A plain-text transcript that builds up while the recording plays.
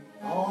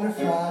on a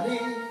Friday,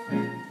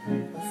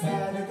 a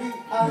Saturday,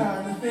 I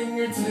learn a thing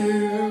or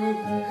two.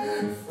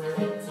 For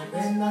till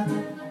then I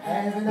don't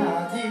have an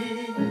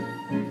idea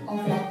of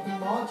what the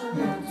modern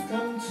notes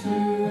come to.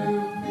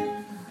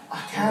 I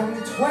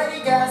counted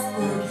 20 gas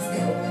boogies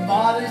going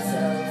by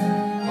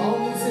themselves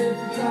almost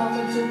every time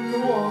I took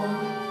a walk.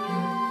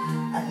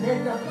 And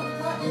then I put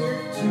my ear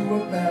to a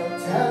bell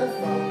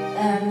telephone,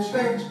 and a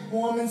strange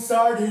woman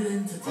started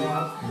in to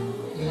talk.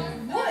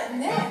 What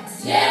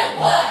next? Yeah,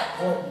 what?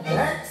 What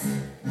next?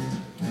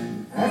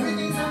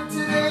 Everything's up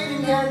to date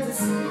in Kansas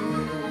City.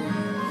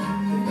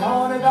 They've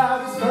gone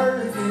about as far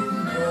as they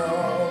can go.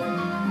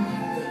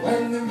 But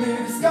when the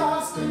biggest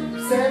gospel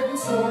 7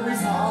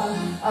 stories high,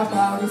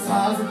 about as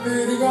high as a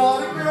building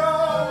ought to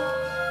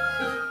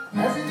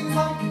grow. Everything's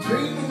like a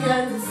dream in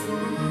Kansas City.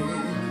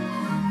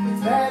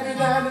 It's better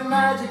than a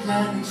magic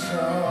landing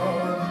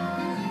show.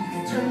 You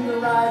can turn the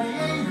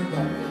radiator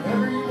on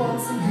whenever you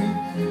want some heat.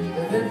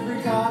 With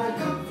every kind of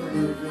comfort,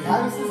 every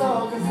house is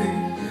all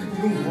complete.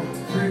 You don't want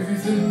to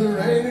freeze in the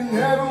rain and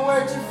never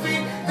wet your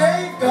feet.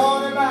 They've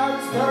gone about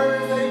as far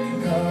as they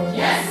can go.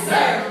 Yes,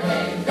 sir.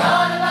 They've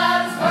gone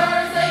about as far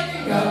as they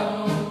can go.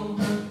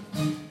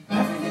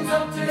 Everything's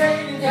up to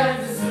date in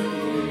Kansas City.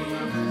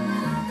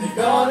 They've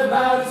gone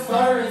about as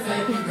far as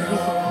they can go.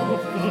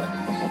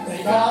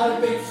 They got a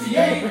big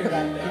theater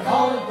that they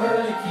call it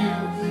Burley Q.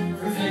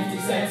 For 50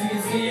 cents you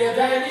can see a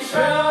dandy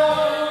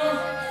show.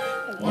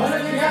 One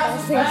of the gals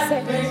was back to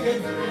make a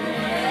drink.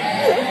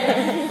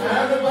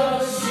 Round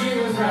above, she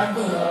was right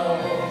below.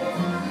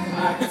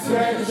 I could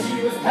swear that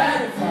she was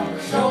padded from